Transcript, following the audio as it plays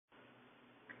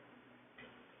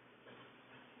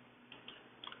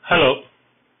Hello.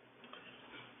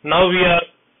 Now we are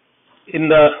in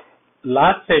the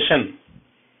last session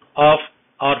of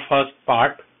our first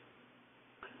part,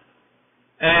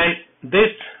 and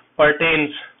this pertains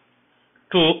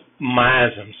to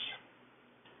miasms.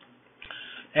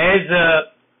 As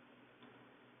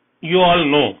you all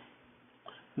know,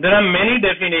 there are many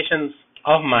definitions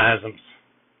of miasms,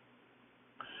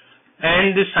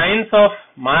 and the science of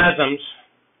miasms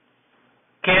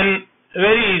can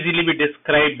very easily be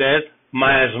described as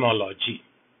miasmology.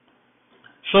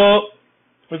 So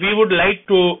we would like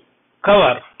to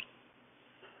cover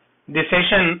the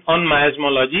session on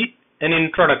miasmology, an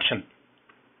introduction.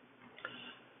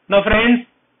 Now friends,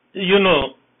 you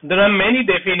know there are many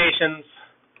definitions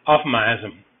of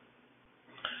miasm,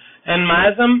 and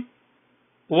miasm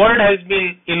word has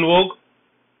been in vogue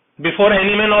before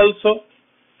Hahnemann also,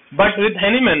 but with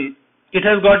Hahnemann it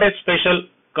has got a special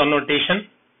connotation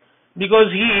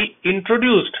because he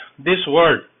introduced this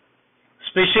word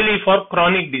specially for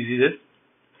chronic diseases,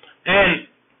 and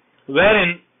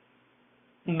wherein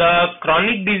the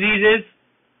chronic diseases,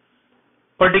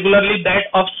 particularly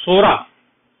that of Psora,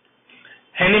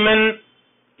 Hahnemann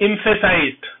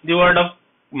emphasized the word of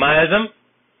miasm,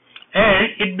 and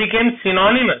it became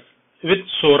synonymous with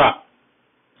Psora,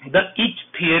 the itch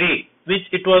theory, which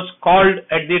it was called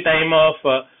at the time of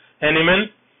Hahnemann,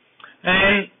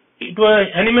 and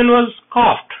Hahnemann was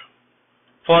scoffed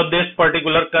for this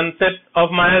particular concept of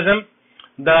miasm.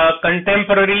 The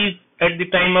contemporaries at the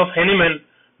time of Hahnemann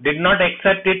did not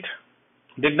accept it,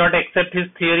 did not accept his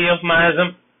theory of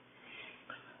miasm.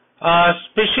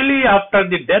 Especially after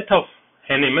the death of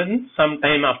Hahnemann,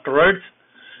 sometime afterwards,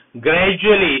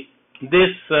 gradually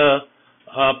this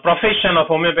profession of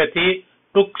homeopathy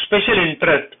took special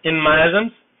interest in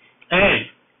miasms, and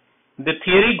the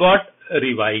theory got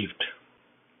revived.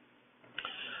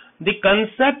 The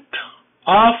concept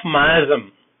of miasm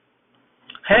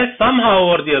has somehow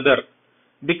or the other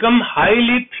become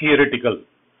highly theoretical,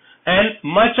 and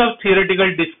much of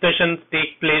theoretical discussions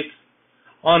take place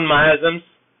on miasms,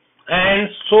 and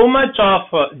so much of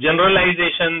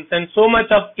generalizations and so much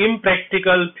of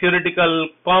impractical, theoretical,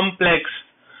 complex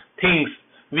things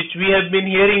which we have been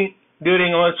hearing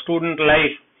during our student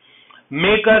life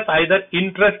make us either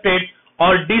interested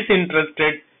or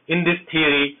disinterested in this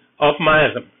theory of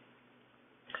miasm.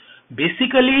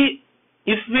 Basically,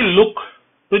 if we look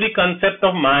to the concept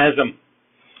of miasm,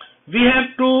 we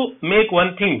have to make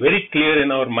one thing very clear in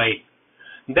our mind,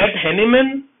 that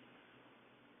Hahnemann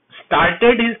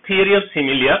started his theory of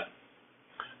similia,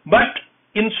 but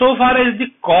insofar as the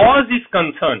cause is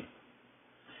concerned,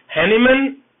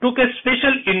 Hahnemann took a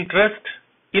special interest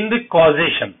in the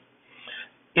causation.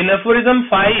 In aphorism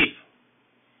 5,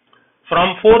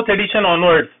 from 4th edition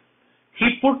onwards, he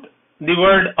put the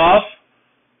word of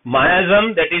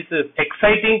miasm, that is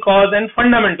exciting cause and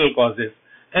fundamental causes,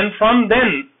 and from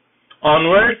then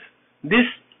onwards this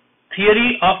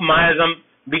theory of miasm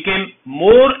became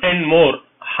more and more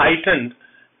heightened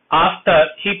after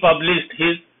he published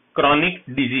his chronic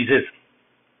diseases.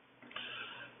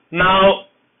 Now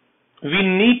we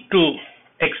need to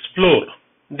explore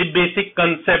the basic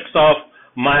concepts of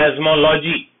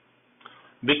miasmology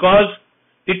because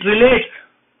it relates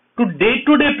to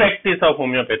day-to-day practice of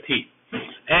homeopathy,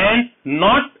 and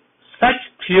not such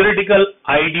theoretical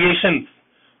ideations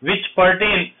which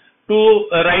pertain to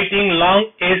writing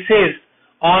long essays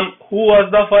on who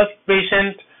was the first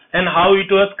patient and how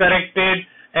it was corrected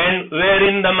and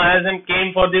wherein the miasm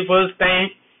came for the first time.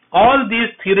 All these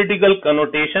theoretical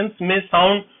connotations may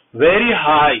sound very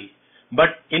high,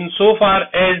 but insofar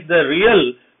as the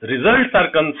real results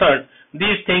are concerned,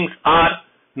 these things are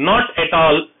not at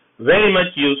all very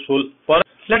much useful for us.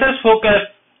 Let us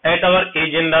focus at our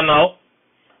agenda now.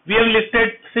 We have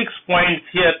listed 6 points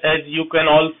here, as you can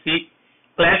all see.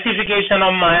 Classification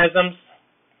of miasms.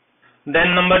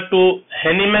 Then number 2,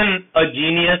 Hahnemann, a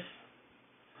genius.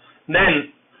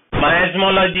 Then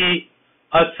miasmology,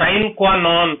 a sine qua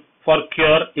non for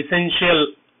cure, essential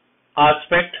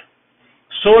aspect.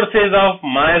 Sources of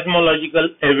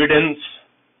miasmological evidence,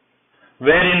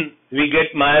 wherein we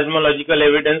get miasmological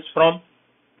evidence from.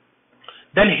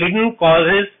 Then hidden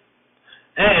causes,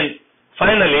 and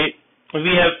finally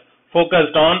we have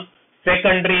focused on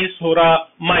secondary Psora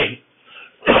mind.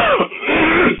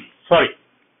 Sorry.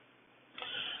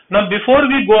 Now before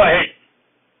we go ahead,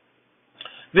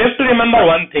 we have to remember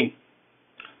one thing,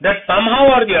 that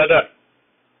somehow or the other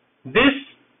this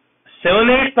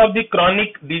 7/8 of the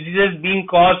chronic diseases being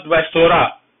caused by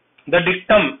Psora, the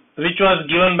dictum which was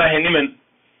given by Hahnemann,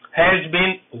 has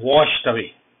been washed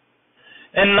away.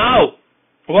 And now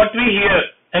what we hear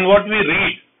and what we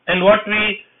read and what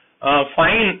we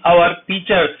find our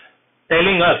teachers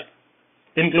telling us,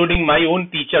 including my own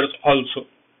teachers also,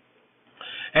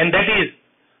 and that is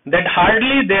that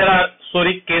hardly there are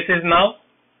psoric cases now,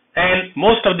 and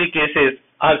most of the cases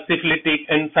are syphilitic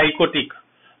and psychotic.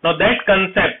 Now that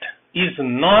concept is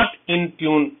not in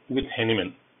tune with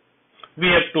Hahnemann. We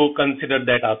have to consider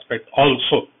that aspect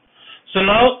also. So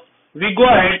now we go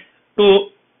ahead to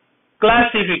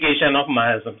classification of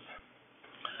miasms.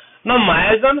 Now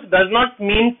miasms does not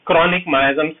mean chronic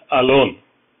miasms alone.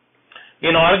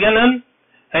 In organon,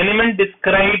 Hahnemann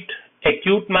described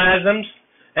acute miasms,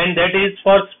 and that is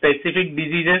for specific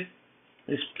diseases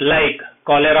like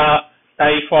cholera,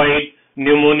 typhoid,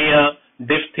 pneumonia,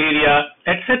 diphtheria,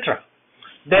 etc.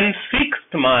 Then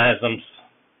fixed miasms,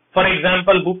 for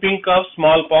example, whooping cough,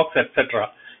 smallpox, etc.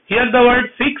 Here the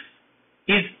word fixed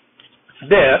is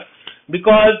there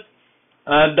because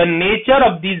the nature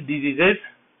of these diseases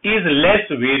is less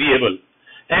variable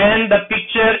and the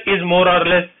picture is more or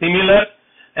less similar,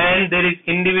 and there is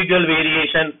individual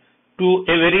variation to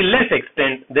a very less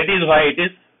extent. That is why it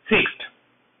is fixed.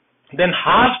 Then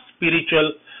half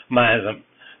spiritual miasm.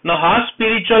 Now half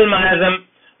spiritual miasm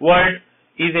word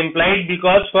is implied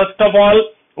because first of all,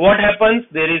 what happens?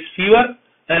 There is fever,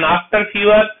 and after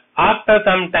fever, after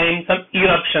some time, some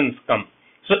eruptions come.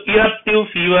 So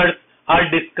eruptive fevers are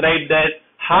described as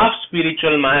half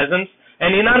spiritual miasms,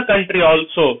 and in our country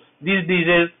also these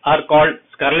diseases are called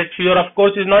scarlet fever. Of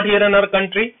course is not here in our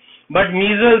country, but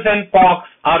measles and pox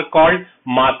are called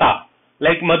mata,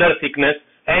 like mother sickness,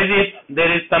 as if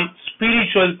there is some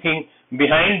spiritual thing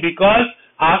behind, because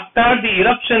after the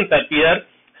eruptions appear,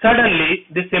 suddenly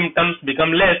the symptoms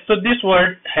become less. So this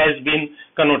word has been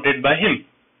connoted by him.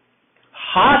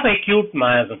 Half acute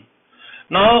miasm.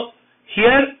 Now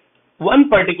here one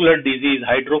particular disease,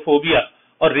 hydrophobia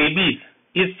or rabies,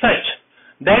 is such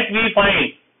that we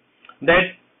find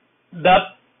that the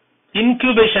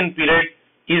incubation period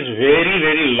is very,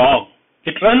 very long.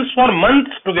 It runs for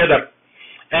months together,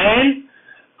 and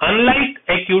unlike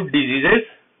acute diseases,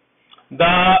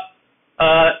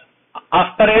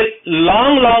 after a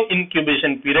long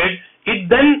incubation period, it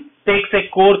then takes a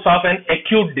course of an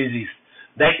acute disease.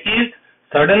 That is,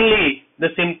 suddenly the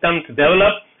symptoms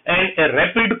develop and a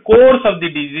rapid course of the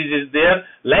disease is there,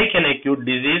 like an acute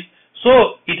disease.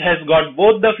 So it has got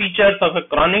both the features of a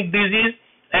chronic disease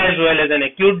as well as an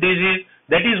acute disease.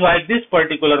 That is why this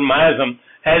particular miasm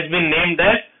has been named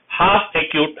as half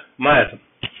acute miasm.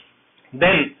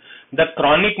 Then the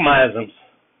chronic miasms,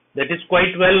 that is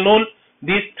quite well known.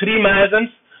 These three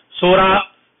miasms, Psora,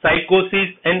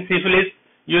 sycosis and syphilis.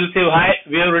 You will say why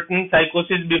we have written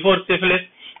sycosis before syphilis.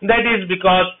 That is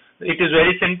because it is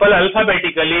very simple.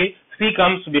 Alphabetically, C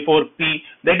comes before P.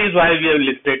 That is why we have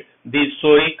listed these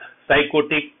psoric,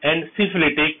 psychotic and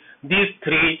syphilitic, these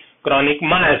three chronic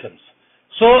miasms.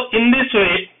 So in this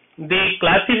way, the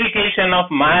classification of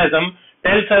miasm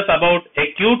tells us about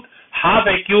acute, half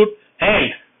acute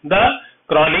and the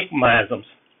chronic miasms.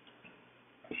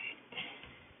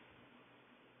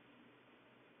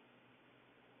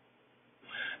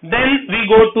 Then we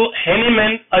go to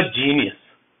Hahnemann, a genius.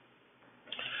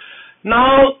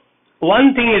 Now,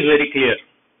 one thing is very clear,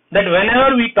 that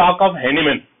whenever we talk of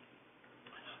Hahnemann,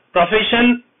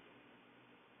 profession,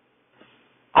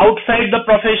 outside the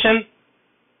profession,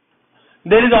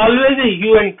 there is always a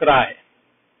hue and cry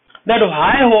that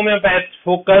why homeopaths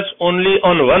focus only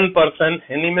on one person,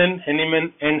 Hahnemann,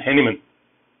 Hahnemann and Hahnemann.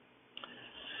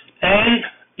 And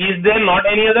is there not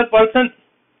any other person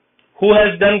who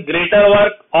has done greater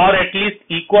work or at least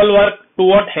equal work to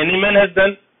what Hahnemann has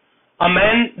done? A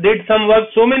man did some work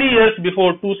so many years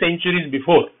before, 2 centuries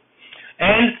before,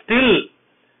 and still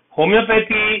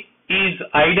homeopathy is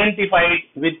identified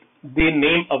with the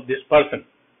name of this person.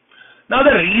 Now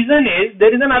the reason is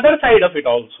there is another side of it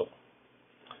also.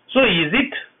 So is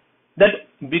it that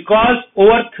because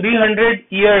over 300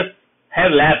 years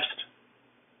have lapsed,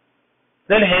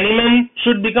 then Hahnemann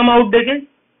should become outdated?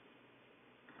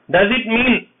 Does it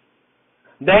mean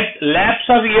that lapse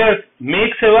of years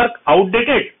makes a work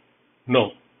outdated?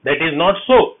 No, that is not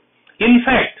so. In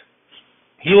fact,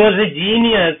 he was a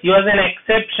genius, he was an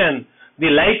exception,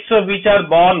 the likes of which are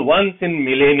born once in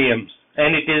millenniums.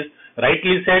 And it is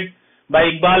rightly said by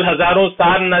Iqbal, हजारों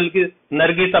साल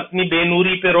नरगिस अपनी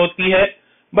बेनूरी पे रोती है,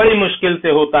 बड़ी मुश्किल से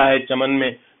होता है चमन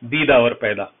में दीदा और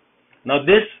पैदा. Now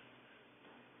this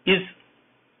is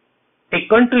a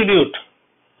contribute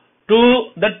to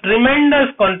the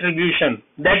tremendous contribution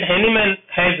that Hahnemann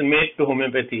has made to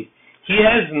homeopathy. He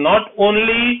has not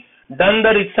only done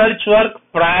the research work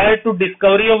prior to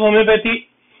discovery of homeopathy,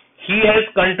 he has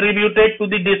contributed to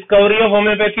the discovery of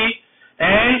homeopathy,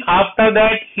 and after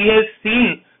that he has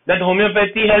seen that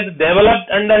homeopathy has developed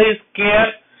under his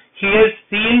care. He has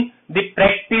seen the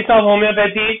practice of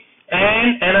homeopathy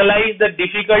and analyzed the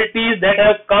difficulties that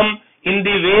have come in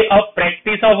the way of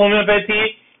practice of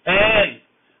homeopathy, and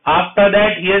after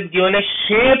that he has given a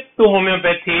shape to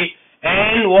homeopathy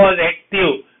and was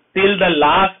active till the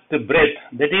last breath,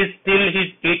 that is till his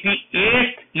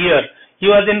 88th year. He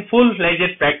was in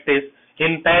full-fledged practice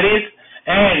in Paris,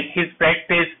 and his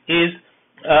practice is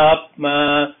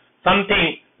something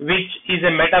which is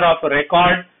a matter of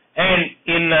record, and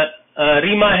in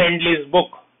Rima Handley's book,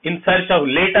 In Search of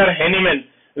Later Hahnemann,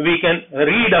 we can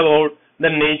read about the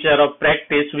nature of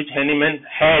practice which Hahnemann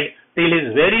had till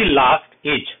his very last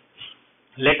age.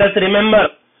 Let us remember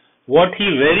what he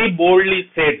very boldly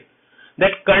said,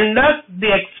 that conduct the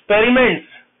experiments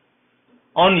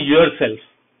on yourself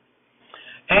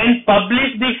and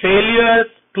publish the failures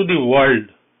to the world.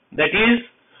 That is,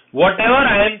 whatever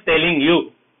I am telling you,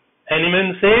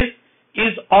 Hahnemann says,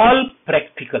 is all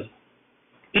practical.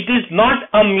 It is not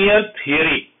a mere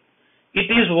theory. It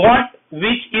is what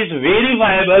which is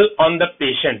verifiable on the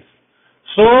patients.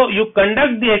 So you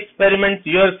conduct the experiments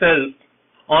yourself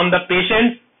on the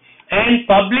patients and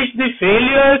publish the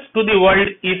failures to the world,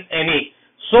 if any.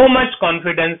 So much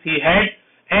confidence he had,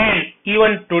 and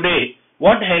even today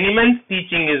what Hahnemann's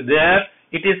teaching is there,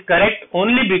 it is correct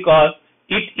only because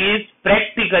it is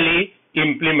practically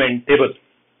implementable.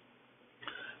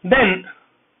 Then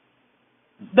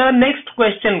the next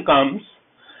question comes,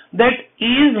 that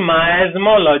is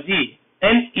miasmology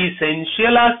an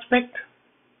essential aspect?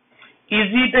 Is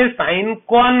it a sine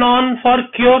qua non for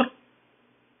cure?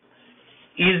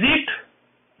 Is it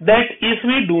that if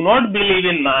we do not believe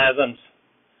in miasms,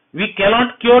 we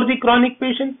cannot cure the chronic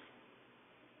patients?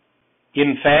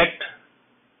 In fact,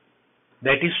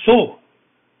 that is so,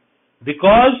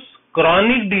 because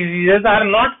chronic diseases are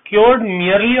not cured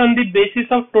merely on the basis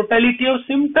of totality of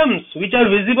symptoms which are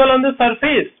visible on the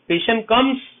surface. Patient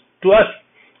comes to us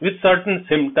with certain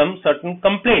symptoms, certain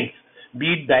complaints,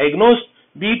 be it diagnosed,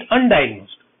 be it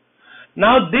undiagnosed.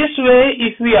 Now this way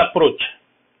if we approach,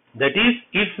 that is,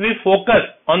 if we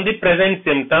focus on the present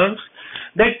symptoms,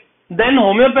 then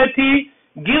homeopathy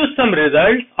gives some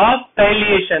results of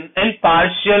palliation and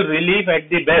partial relief at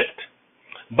the best.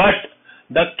 But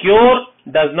the cure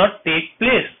does not take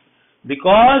place,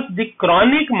 because the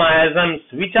chronic miasms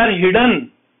which are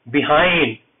hidden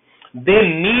behind, they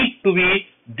need to be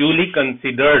duly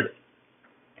considered,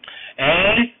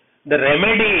 and the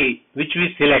remedy which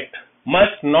we select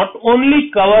must not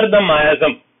only cover the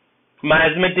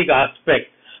miasmatic aspect,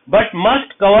 but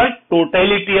must cover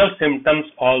totality of symptoms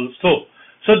also.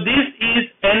 So this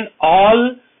is an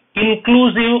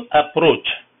all-inclusive approach.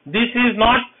 This is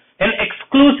not an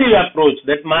exclusive approach,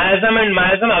 that miasm and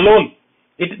miasm alone,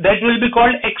 that will be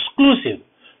called exclusive.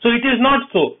 So it is not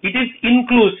so, it is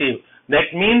inclusive. That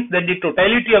means that the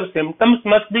totality of symptoms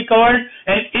must be covered,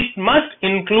 and it must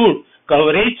include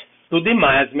coverage to the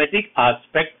miasmatic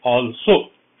aspect also.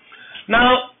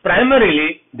 Now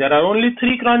primarily there are only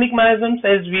 3 chronic miasms,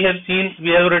 as we have seen,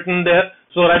 we have written there,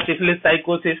 Psora, syphilis,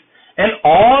 sycosis, and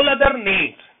all other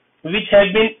names which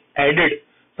have been added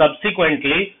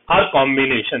subsequently are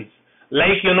combinations,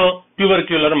 like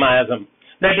tubercular miasm,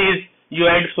 that is, you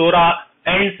add Psora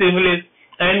and syphilis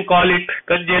and call it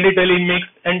congenitally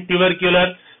mixed and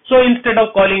tubercular. So instead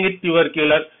of calling it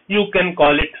tubercular, you can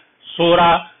call it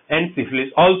Psora and syphilis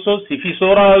also,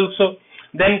 Psora also.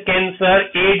 Then cancer,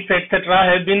 AIDS,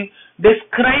 etc. have been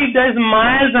described as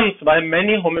miasms by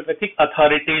many homeopathic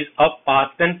authorities of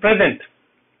past and present.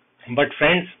 But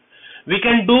friends, we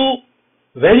can do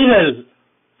very well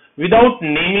without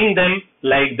naming them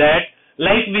like that.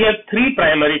 Like we have 3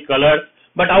 primary colors,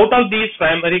 but out of these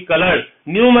primary colors,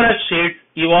 numerous shades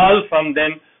evolve from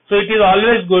them. So it is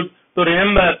always good to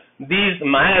remember these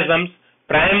miasms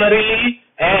primarily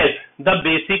as the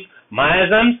basic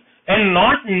miasms and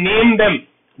not name them,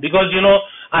 because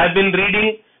I've been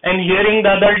reading and hearing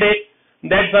the other day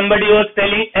that somebody was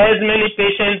telling as many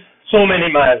patients, so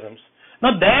many miasms.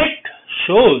 Now that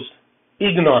shows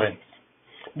ignorance,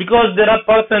 because there are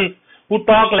persons who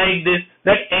talk like this,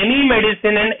 that any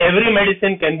medicine and every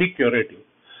medicine can be curative.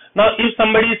 Now if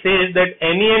somebody says that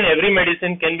any and every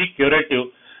medicine can be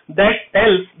curative, that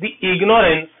tells the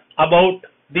ignorance about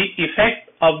the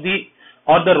effect of the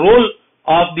role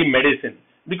of the medicine,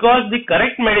 because the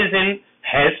correct medicine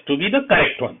has to be the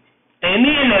correct one. Any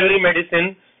and every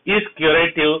medicine is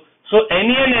curative, so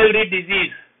any and every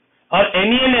disease or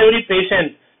any and every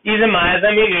patient is a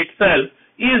miasm in itself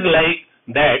is like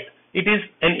that. It is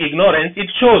an ignorance. It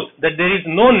shows that there is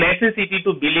no necessity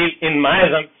to believe in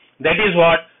miasm. That is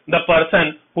what the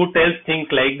person who tells things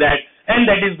like that. and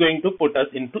that is going to put us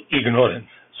into ignorance.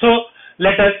 So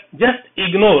let us just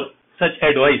ignore such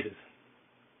advices.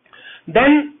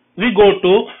 Then we go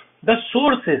to the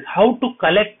sources, how to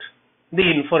collect the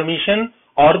information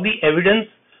or the evidence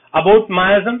about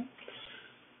miasm.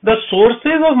 The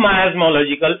sources of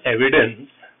miasmological evidence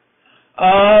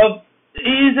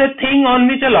is a thing on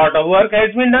which a lot of work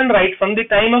has been done right from the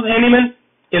time of Hahnemann.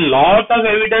 A lot of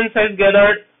evidence has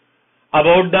gathered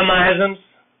about the miasms.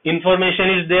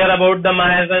 Information is there about the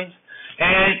miasms,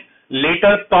 and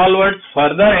later stalwarts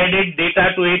further added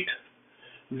data to it.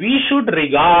 We should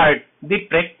regard the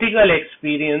practical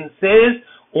experiences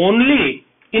only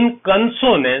in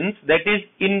consonance, that is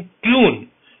in tune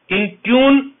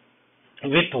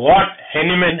with what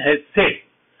Hahnemann has said,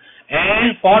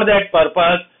 and for that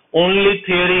purpose only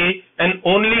theory and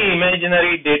only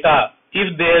imaginary data,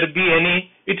 if there be any,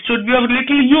 it should be of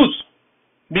little use,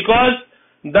 because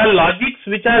the logics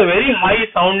which are very high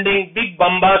sounding, big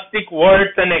bombastic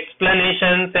words and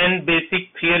explanations and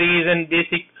basic theories and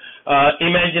basic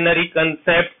imaginary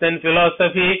concepts and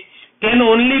philosophy can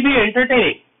only be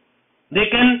entertaining. They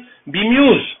can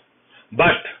bemuse,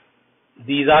 but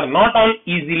these are not on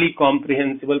easily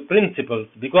comprehensible principles,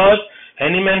 because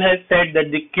Hahnemann has said that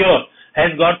the cure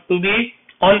has got to be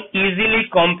on easily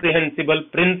comprehensible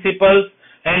principles,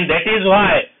 and that is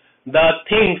why the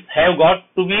things have got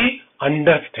to be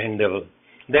understandable.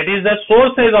 That is, the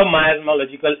sources of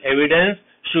miasmological evidence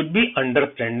should be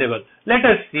understandable. Let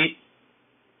us see.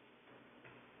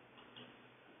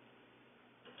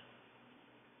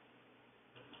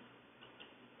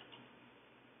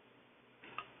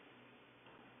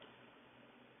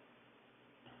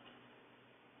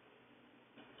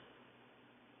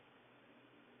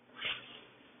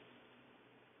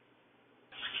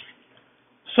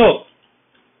 So,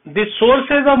 the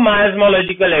sources of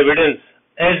miasmological evidence,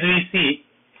 as we see,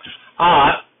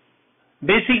 are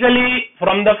basically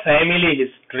from the family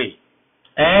history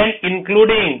and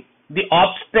including the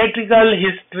obstetrical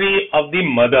history of the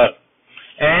mother,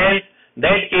 and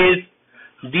that is,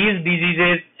 these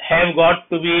diseases have got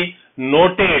to be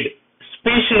noted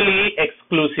specially,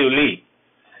 exclusively.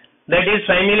 That is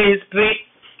family history.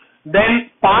 Then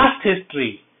past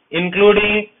history,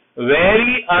 including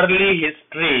very early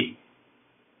history.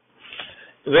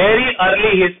 The very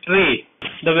early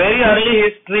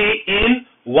history in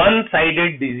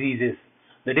one-sided diseases.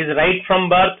 That is, right from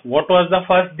birth, what was the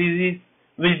first disease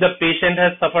which the patient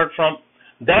has suffered from?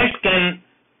 That can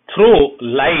throw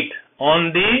light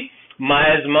on the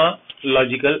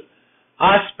miasmological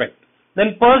aspect.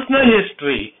 Then personal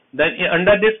history. Then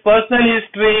under this personal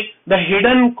history, the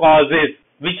hidden causes,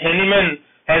 which Hahnemann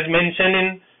has mentioned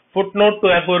in footnote to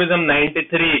aphorism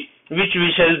 93, which we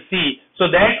shall see.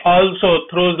 So that also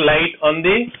throws light on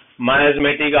the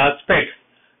miasmatic aspects.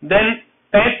 Then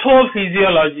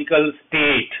pathophysiological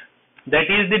state,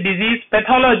 that is the disease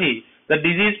pathology. The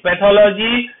disease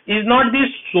pathology is not the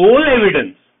sole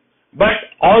evidence, but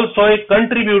also a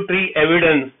contributory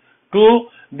evidence to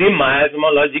the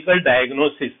miasmological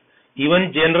diagnosis.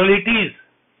 Even generalities,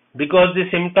 because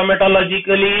the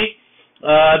symptomatologically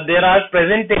there are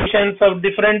presentations of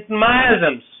different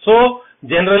miasms. So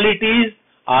generalities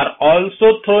are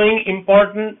also throwing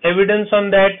important evidence on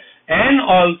that, and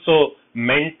also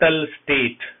mental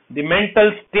state. The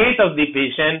mental state of the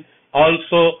patient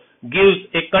also gives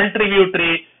a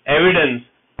contributory evidence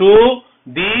to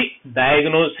the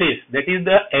diagnosis. That is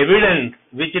the evidence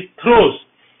which it throws,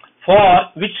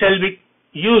 which shall be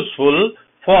useful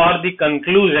for the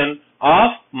conclusion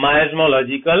of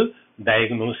miasmological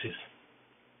diagnosis.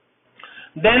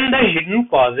 Then the hidden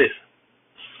causes.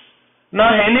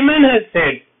 Now Hahnemann has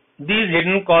said these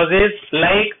hidden causes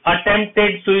like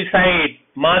attempted suicide,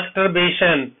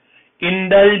 masturbation,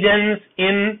 indulgence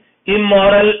in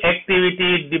immoral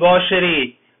activity,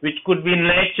 debauchery, which could be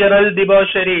natural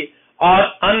debauchery or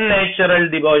unnatural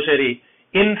debauchery,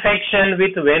 infection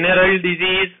with venereal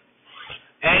disease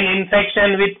and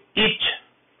infection with itch.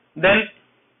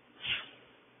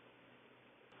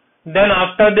 Then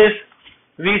after this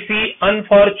we see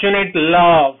unfortunate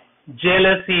love,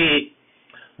 jealousy,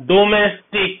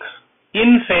 domestic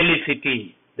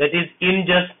infelicity, that is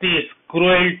injustice,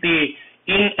 cruelty,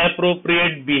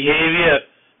 inappropriate behavior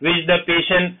which the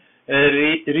patient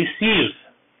receives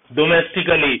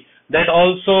domestically. That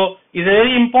also is a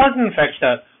very important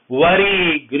factor.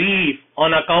 Worry, grief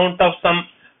on account of some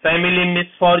family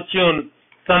misfortune,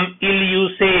 some ill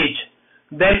usage.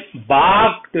 Then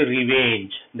barked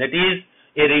revenge, that is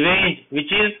a revenge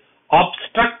which is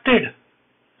obstructed,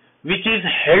 which is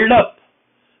held up,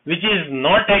 which is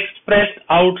not expressed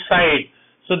outside.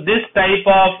 So this type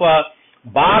of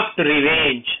barked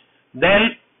revenge.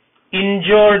 Then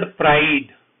injured pride.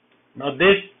 Now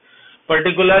this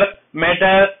particular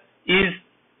matter is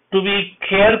to be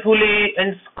carefully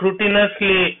and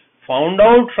scrupulously found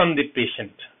out from the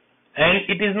patient, and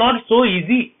it is not so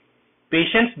easy.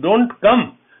 Patients don't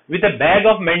come with a bag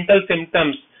of mental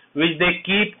symptoms which they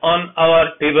keep on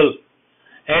our table,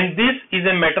 and this is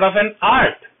a matter of an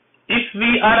art. If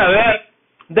we are aware,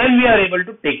 then we are able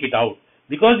to take it out,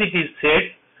 because it is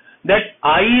said that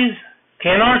eyes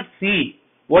cannot see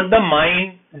what the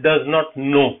mind does not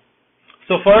know.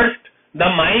 So first, the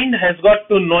mind has got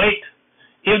to know it.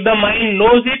 If the mind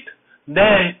knows it,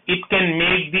 then it can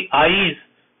make the eyes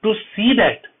to see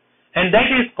that, and that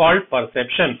is called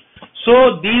perception.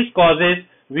 So these causes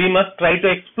we must try to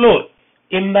explore.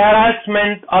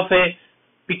 Embarrassment of a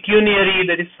pecuniary,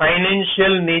 that is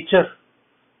financial nature.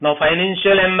 Now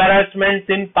financial embarrassments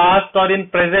in past or in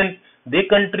present, they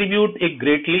contribute a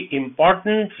greatly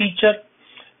important feature.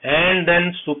 And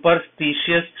then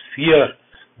superstitious fear.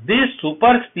 This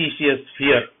superstitious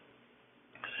fear,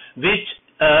 which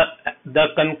the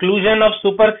conclusion of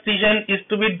superstition is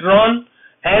to be drawn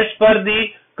as per the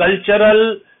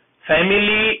cultural,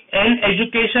 family and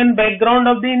education background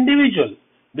of the individual.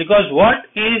 Because what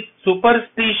is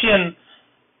superstition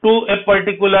to a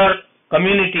particular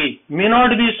community may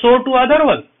not be so to other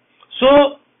one.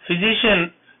 So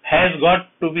physician has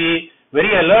got to be very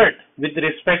alert with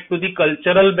respect to the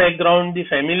cultural background, the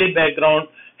family background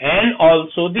and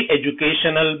also the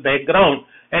educational background,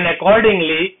 and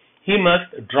accordingly he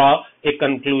must draw a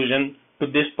conclusion to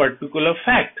this particular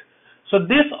fact. So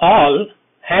this all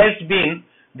has been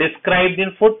described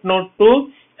in footnote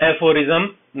 2,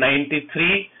 aphorism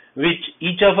 93, which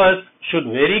each of us should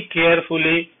very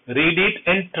carefully read it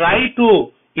and try to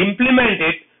implement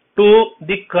it to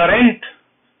the current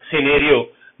scenario,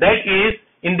 that is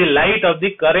in the light of the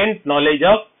current knowledge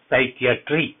of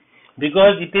psychiatry,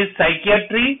 because it is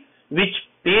psychiatry which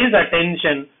pays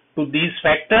attention to these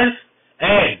factors,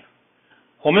 and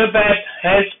homeopath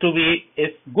has to be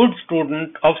a good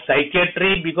student of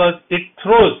psychiatry because it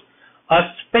throws a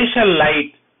special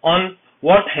light on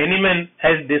what Hahnemann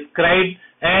has described,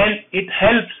 and it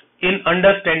helps in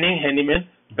understanding Hahnemann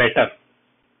better.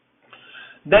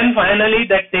 Then finally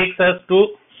that takes us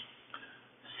to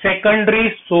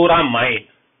secondary Psora mind.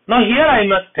 Now here I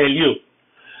must tell you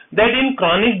that in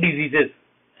chronic diseases,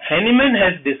 Hahnemann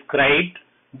has described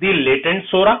the latent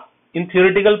Psora in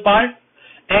theoretical part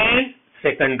and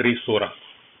secondary Psora.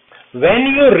 When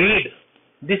you read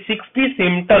the 60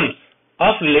 symptoms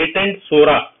of latent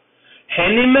Psora,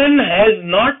 Hahnemann has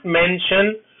not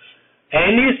mentioned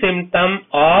any symptom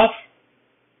of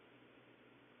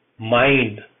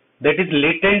mind, that is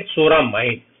latent Psora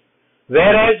mind.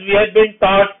 Whereas we have been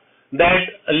taught that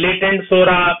latent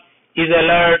Psora is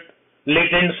alert,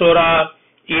 latent Psora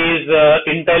is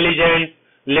intelligent,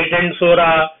 latent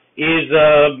Psora is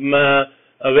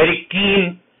very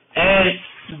keen,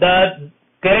 and the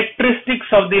characteristics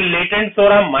of the latent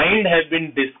Psora mind have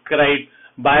been described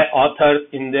by authors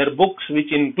in their books,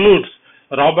 which includes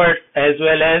Robert as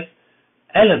well as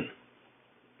Allen.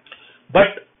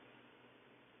 But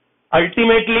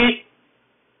ultimately,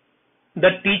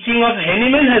 the teaching of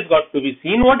Hahnemann has got to be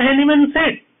seen. What Hahnemann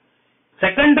said,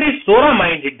 secondary Psora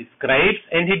mind he describes,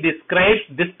 and he describes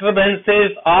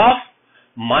disturbances of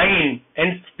mind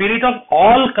and spirit of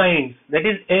all kinds, that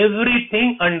is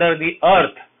everything under the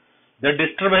earth. The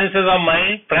disturbances of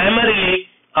mind primarily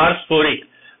are sphoric.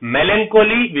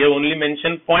 Melancholy, we have only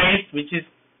mentioned points, which is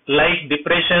like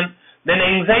depression. Then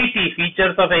anxiety,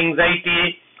 features of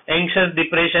anxiety, anxious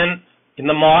depression in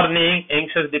the morning,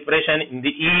 anxious depression in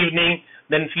the evening,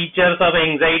 then features of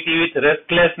anxiety with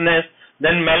restlessness,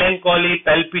 then melancholy,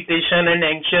 palpitation and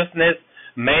anxiousness,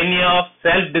 mania of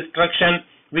self-destruction,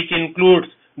 which includes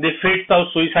the fits of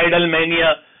suicidal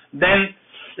mania, then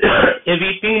a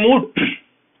weeping mood.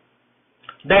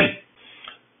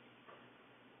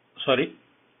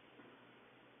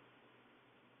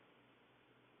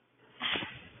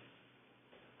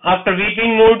 After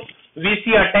weeping mood, we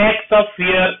see attacks of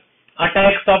fear,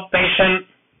 attacks of passion,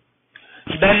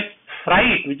 then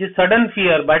fright, which is sudden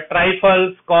fear by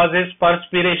trifles, causes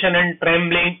perspiration and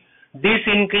trembling,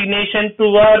 disinclination to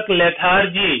work,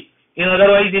 lethargy in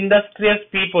otherwise industrious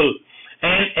people,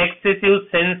 and excessive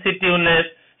sensitiveness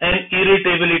and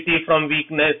irritability from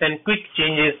weakness and quick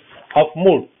changes of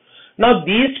mood. Now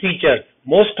these features,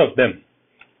 most of them,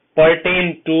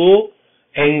 pertain to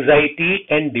anxiety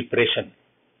and depression.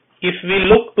 If we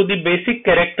look to the basic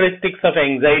characteristics of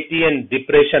anxiety and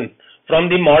depression from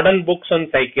the modern books on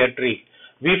psychiatry,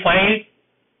 we find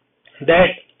that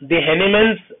the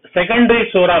Hahnemann's secondary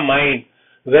Psora mind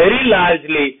very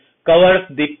largely covers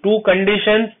the two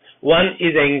conditions One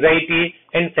is anxiety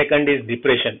and second is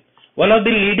depression. One of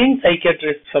the leading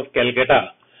psychiatrists of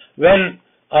Calcutta, when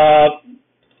a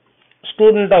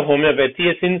student of homeopathy,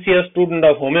 a sincere student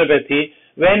of homeopathy,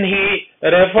 when he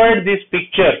referred this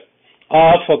picture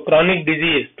of a chronic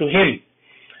disease to him,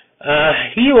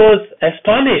 he was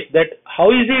astonished that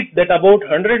how is it that about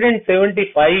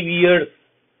 175 years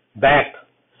back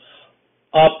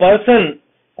a person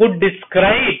could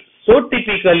describe so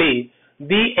typically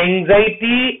the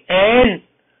anxiety and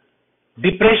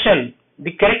depression,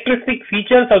 the characteristic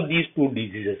features of these two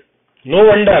diseases. No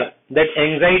wonder that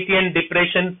anxiety and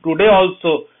depression today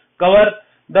also cover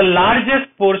the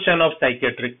largest portion of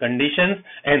psychiatric conditions,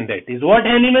 and that is what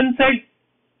Hahnemann said,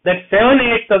 that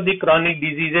 7/8 of the chronic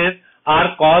diseases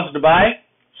are caused by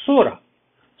Psora.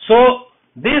 So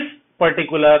this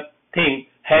particular thing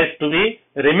has to be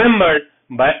remembered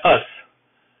by us.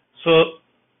 So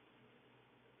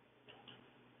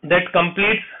that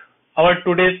completes our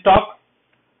today's talk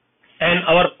and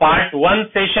our part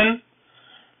 1 session.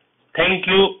 Thank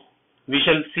you. We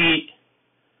shall see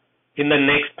in the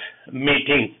next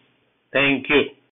meeting. Thank you.